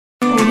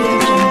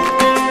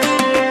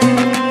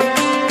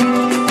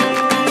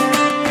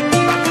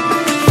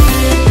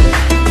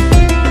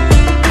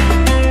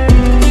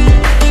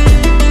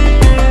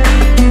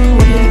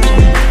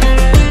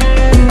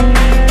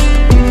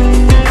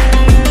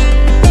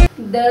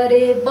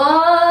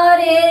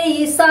दरबारे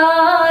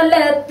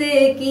रिसालत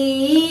की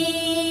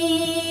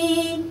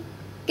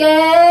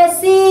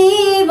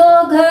कैसी वो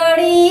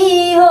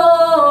घड़ी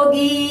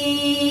होगी,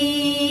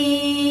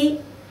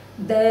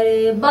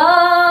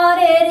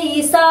 दरबारे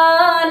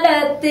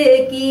रिसालत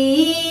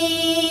की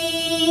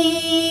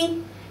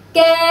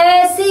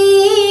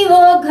कैसी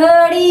वो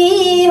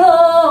घड़ी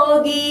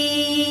होगी।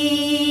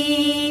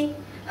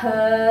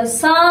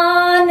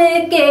 हसन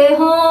के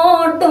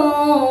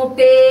होंठों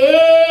पे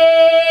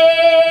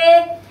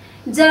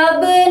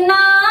जब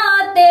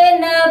नाते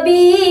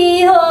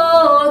नबी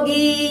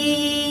होगी,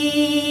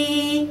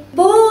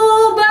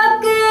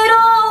 बूबकर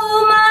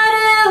उमर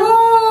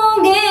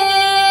होंगे,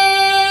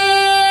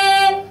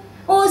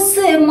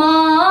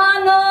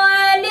 उस्मान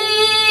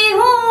अली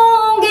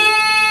होंगे,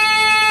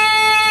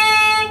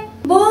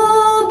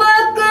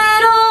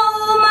 बूबकर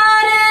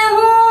उमर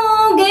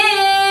होंगे,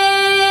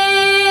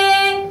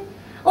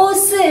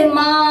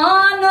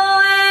 उस्मान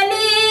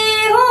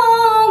अली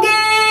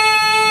होंगे,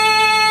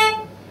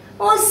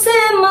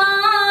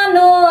 उस्मान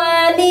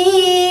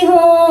अली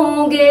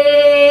होंगे।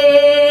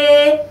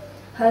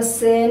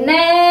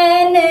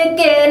 हसनैन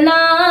के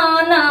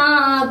नाना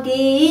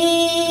की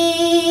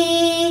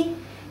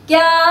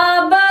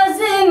क्या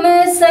बज़्म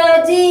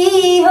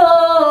सजी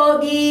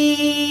होगी,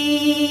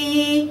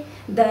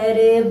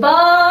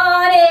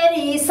 दरबारे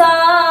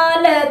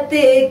रिसालत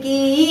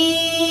की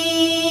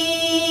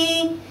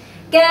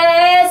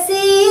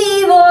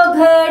कैसी वो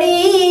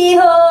घड़ी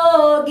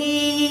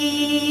होगी।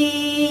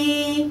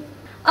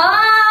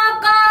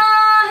 आका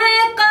है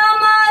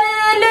कमर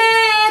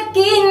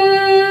लेकिन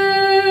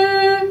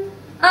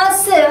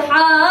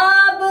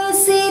असहाब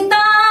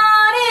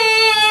सितारे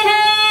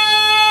हैं,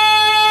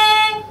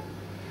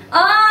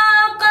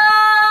 आका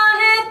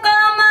है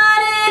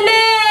कमर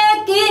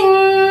लेकिन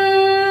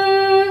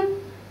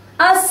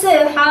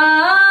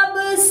असहाब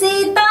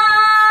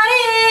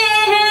सितारे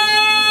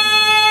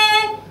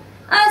हैं,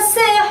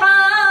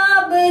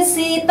 असहाब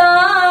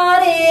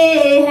सितारे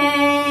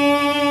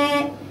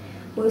हैं।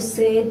 उस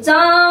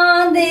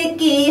चांद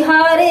की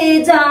हर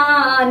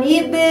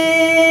जानिब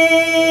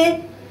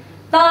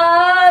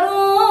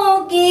तारों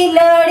की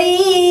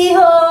लड़ी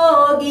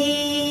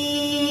होगी,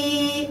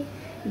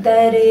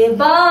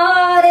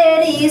 दरबार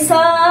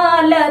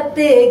रिसालत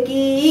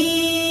की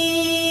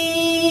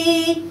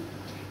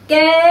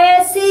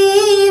कैसी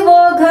वो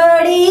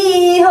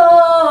घड़ी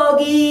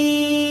होगी।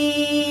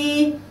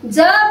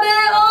 जब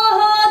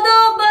ओहद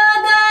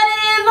बदर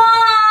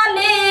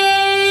वाले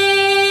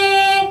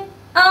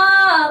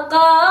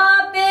आका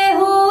पे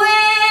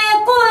हुए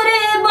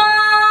कुर्बान,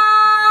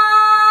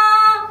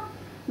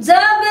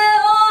 जब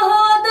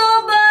ओहद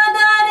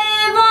बदर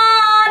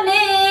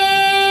वाले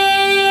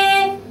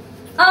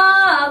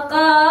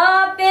आका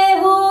पे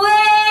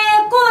हुए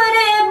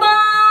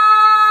कुर्बान,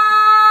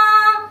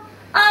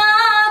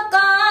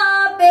 आका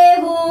पे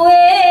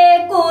हुए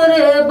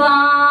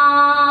कुर्बान।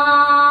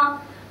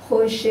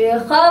 खुश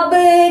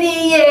खबरी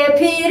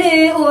फिर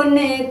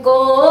उनको